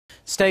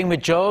Staying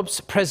with jobs,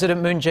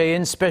 President Moon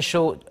Jae-in's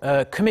special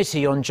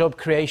committee on job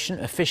creation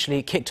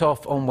officially kicked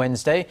off on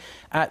Wednesday.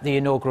 At the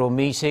inaugural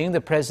meeting,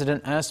 the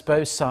president asked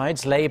both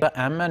sides, Labour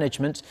and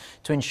management,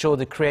 to ensure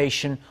the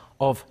creation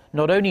of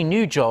not only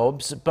new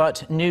jobs,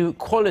 but new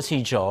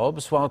quality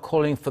jobs, while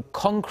calling for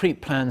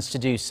concrete plans to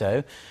do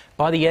so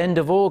by the end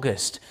of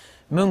August.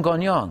 Moon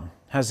Jae-in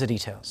has the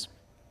details.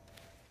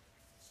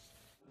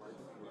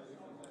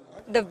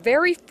 The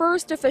very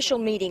first official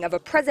meeting of a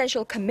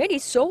presidential committee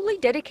solely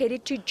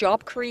dedicated to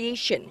job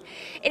creation.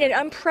 In an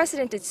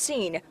unprecedented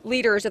scene,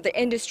 leaders of the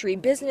industry,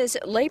 business,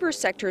 labor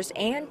sectors,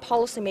 and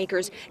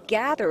policymakers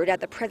gathered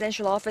at the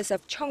presidential office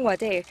of Cheong Wa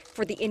Dae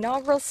for the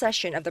inaugural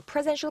session of the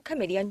Presidential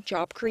Committee on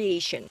Job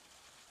Creation.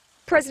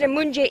 President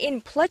Moon Jae-in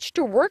pledged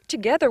to work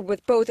together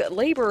with both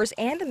laborers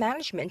and the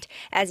management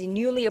as the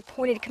newly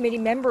appointed committee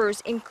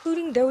members,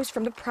 including those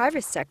from the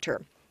private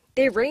sector.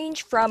 They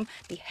range from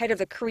the head of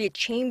the Korea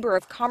Chamber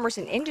of Commerce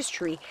and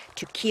Industry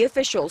to key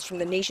officials from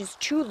the nation's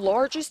two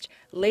largest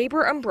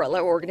labor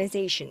umbrella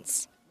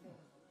organizations.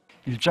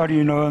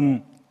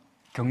 일자리는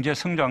경제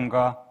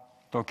성장과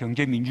또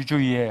경제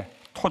민주주의의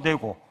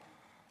토대고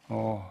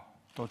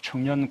또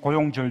청년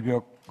고용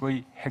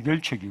절벽의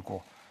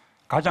해결책이고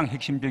가장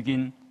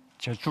핵심적인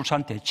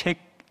저출산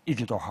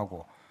대책이기도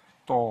하고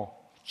또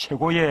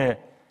최고의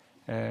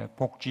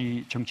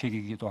복지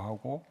정책이기도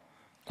하고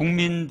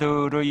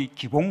국민들의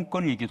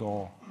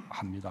기본권이기도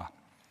합니다.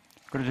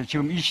 그래서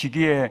지금 이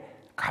시기에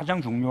가장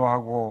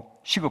중요하고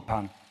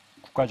시급한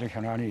국가적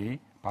현안이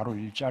바로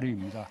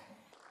일자리입니다.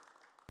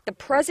 The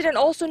president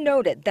also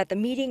noted that the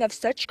meeting of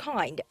such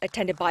kind,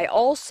 attended by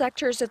all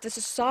sectors of the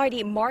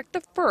society, marked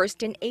the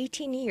first in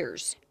 18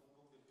 years.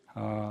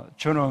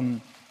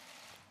 저는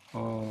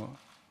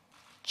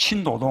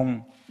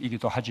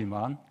친노동이기도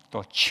하지만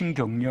또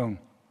친경영,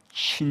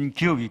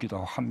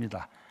 친기업이기도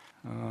합니다.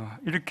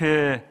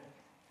 이렇게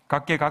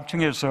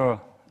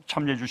각계각층에서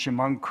참여해 주신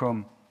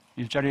만큼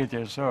일자리에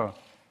대해서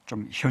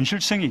좀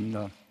현실성이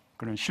있는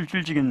그런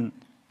실질적인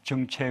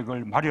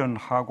정책을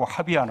마련하고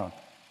합의하는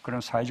그런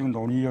사회적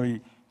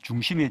논의의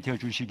중심이 되어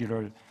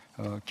주시기를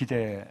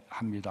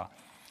기대합니다.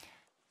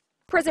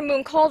 President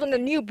Moon called on the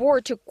new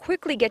board to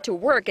quickly get to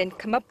work and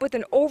come up with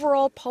an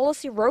overall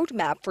policy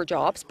roadmap for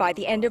jobs by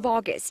the end of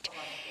August.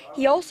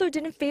 He also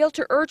didn't fail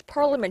to urge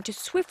Parliament to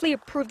swiftly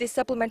approve the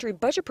supplementary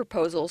budget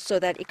proposal so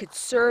that it could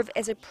serve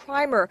as a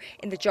primer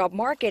in the job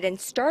market and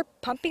start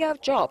pumping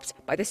out jobs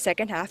by the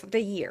second half of the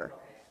year.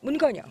 Moon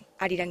Jae-in,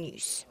 Arirang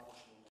News.